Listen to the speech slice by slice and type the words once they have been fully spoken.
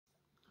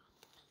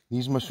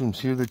These mushrooms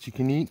here that you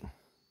can eat,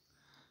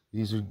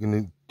 these are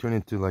going to turn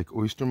into like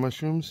oyster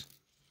mushrooms.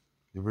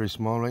 They're very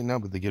small right now,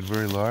 but they get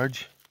very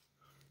large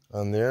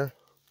on there.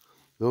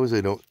 Those I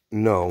don't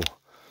know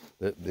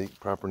the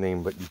proper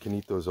name, but you can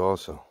eat those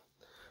also.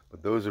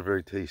 But those are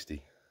very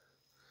tasty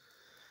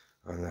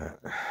on that.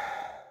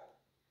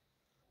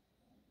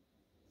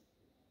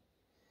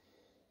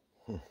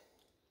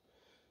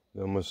 It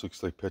almost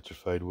looks like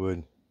petrified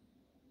wood.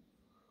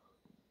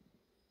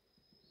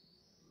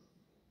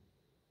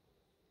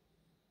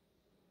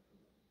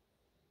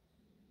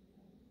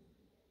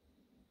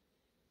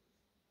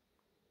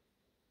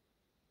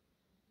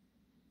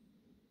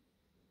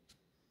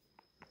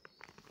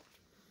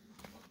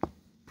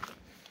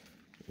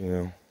 You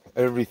know,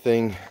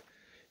 everything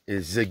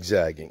is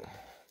zigzagging.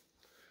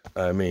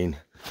 I mean,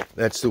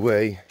 that's the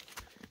way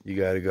you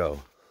got to go.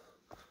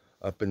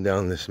 Up and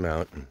down this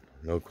mountain.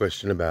 No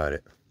question about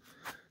it.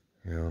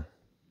 You know.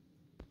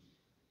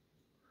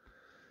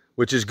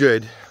 Which is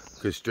good,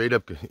 because straight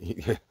up,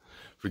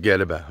 forget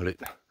about it.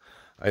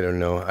 I don't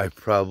know. I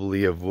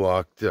probably have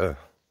walked, you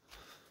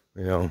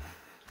know,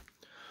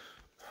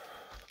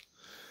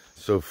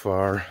 so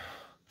far,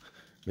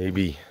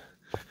 maybe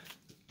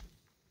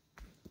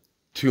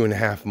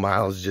 2.5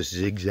 miles just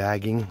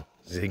zigzagging.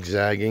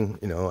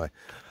 You know,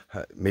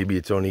 maybe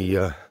it's only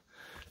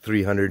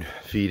 300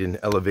 feet in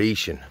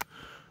elevation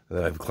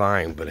that I've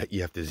climbed, but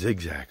you have to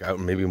zigzag out,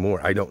 maybe more.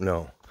 I don't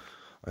know.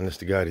 Honest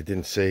to God, it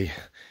didn't say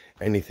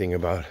anything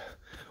about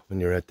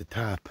when you're at the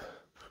top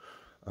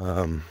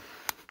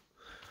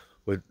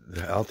what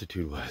the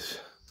altitude was.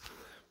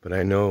 But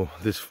I know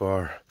this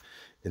far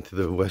into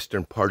the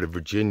western part of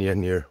Virginia,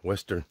 near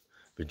Western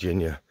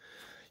Virginia,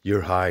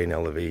 you're high in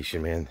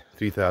elevation, man.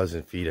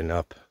 3,000 feet and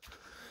up,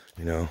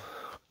 you know.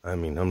 I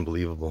mean,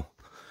 unbelievable.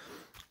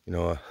 You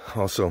know,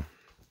 also,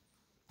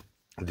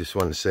 I just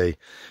want to say,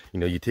 you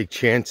know, you take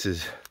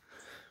chances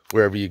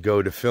wherever you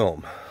go to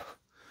film.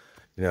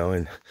 You know,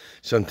 and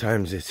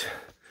sometimes it's,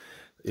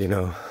 you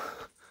know,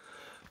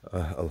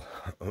 an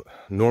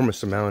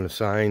enormous amount of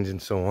signs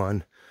and so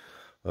on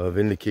of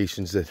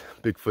indications that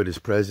Bigfoot is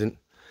present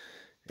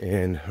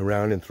and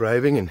around and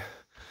thriving. And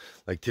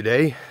like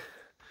today,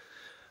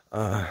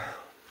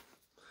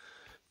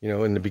 you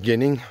know, in the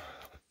beginning,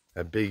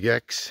 a big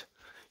X,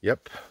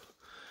 yep.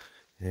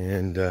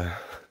 And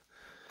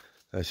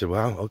I said,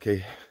 wow,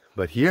 okay.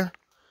 But here,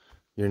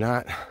 you're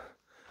not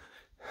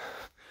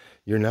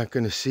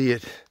going to see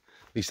it.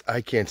 At least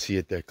I can't see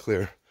it that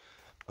clear.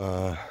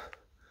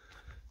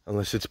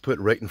 Unless it's put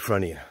right in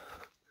front of you.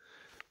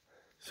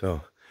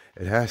 So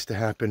it has to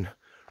happen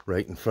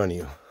right in front of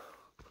you.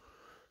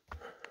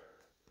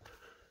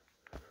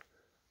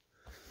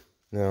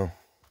 Now,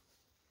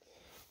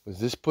 was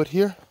this put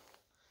here?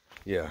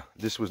 Yeah,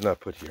 this was not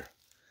put here.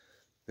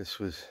 This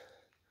was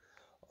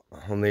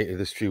only,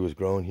 this tree was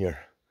grown here.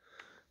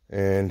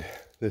 And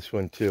this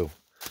one too.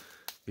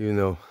 Even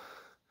though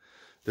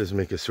it does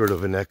make a sort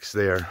of an X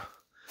there.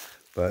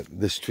 But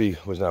this tree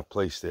was not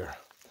placed there.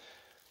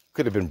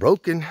 Could have been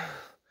broken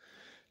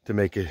to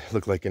make it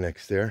look like an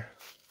X there.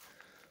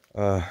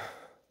 Let's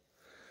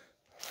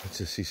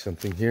just see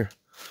something here.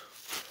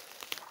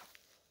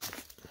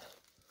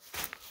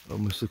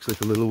 Almost looks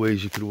like a little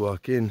ways you could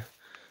walk in,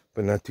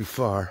 but not too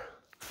far.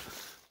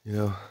 You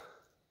know,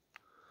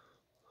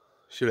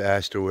 should have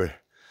asked her where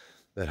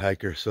that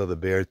hiker saw the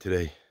bear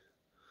today.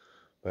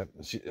 But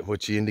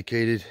what she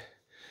indicated,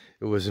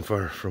 it wasn't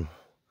far from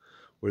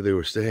where they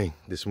were staying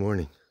this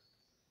morning.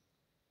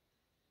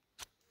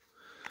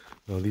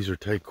 Well, these are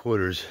tight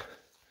quarters,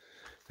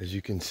 as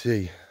you can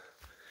see,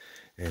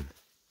 and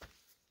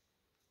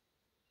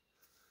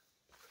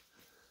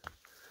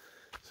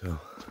so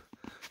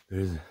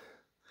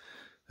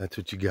that's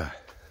what you got.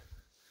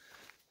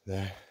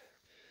 That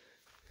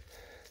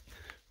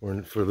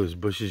weren't for those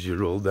bushes, you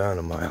rolled down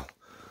a mile.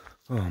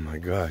 Oh my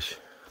gosh!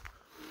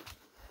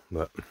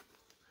 But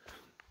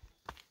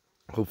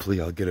hopefully,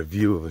 I'll get a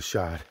view of a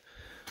shot,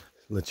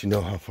 let you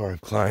know how far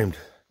I've climbed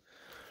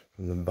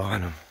from the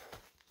bottom.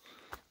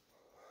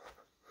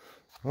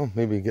 Oh,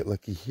 maybe get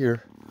lucky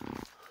here.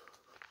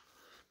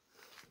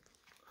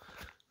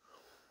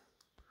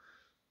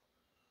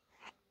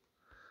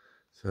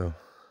 So,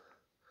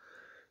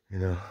 you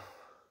know,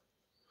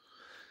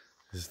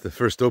 this is the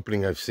first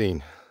opening I've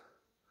seen.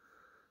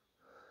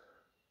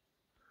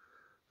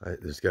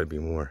 There's got to be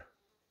more.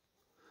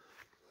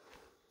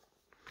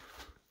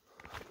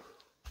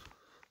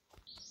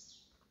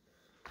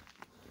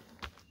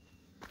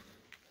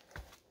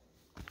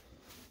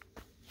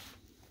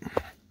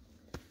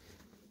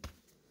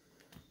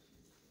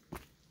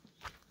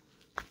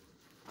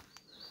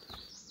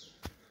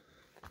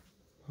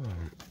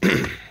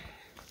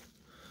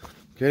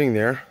 Getting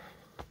there.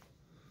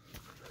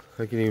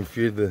 I can even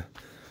feel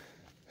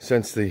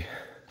sense the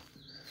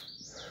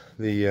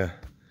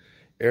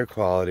air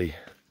quality,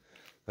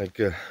 like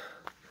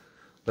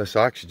less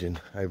oxygen,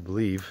 I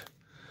believe.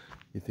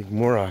 You think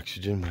more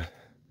oxygen, but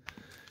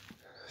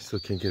I still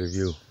can't get a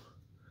view.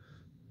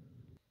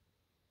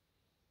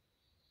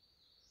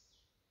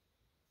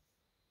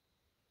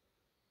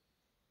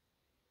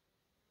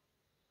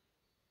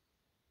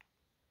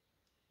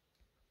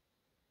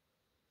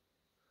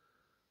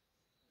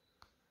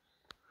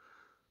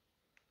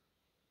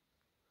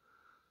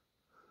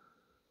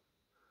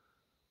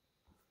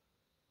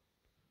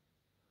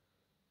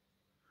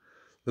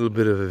 little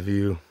bit of a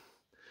view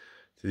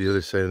to the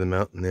other side of the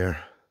mountain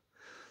there.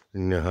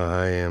 You know how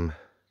I am.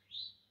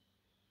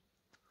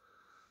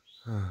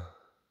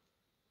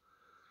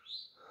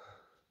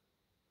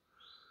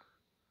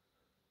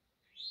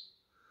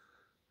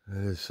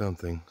 That is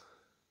something.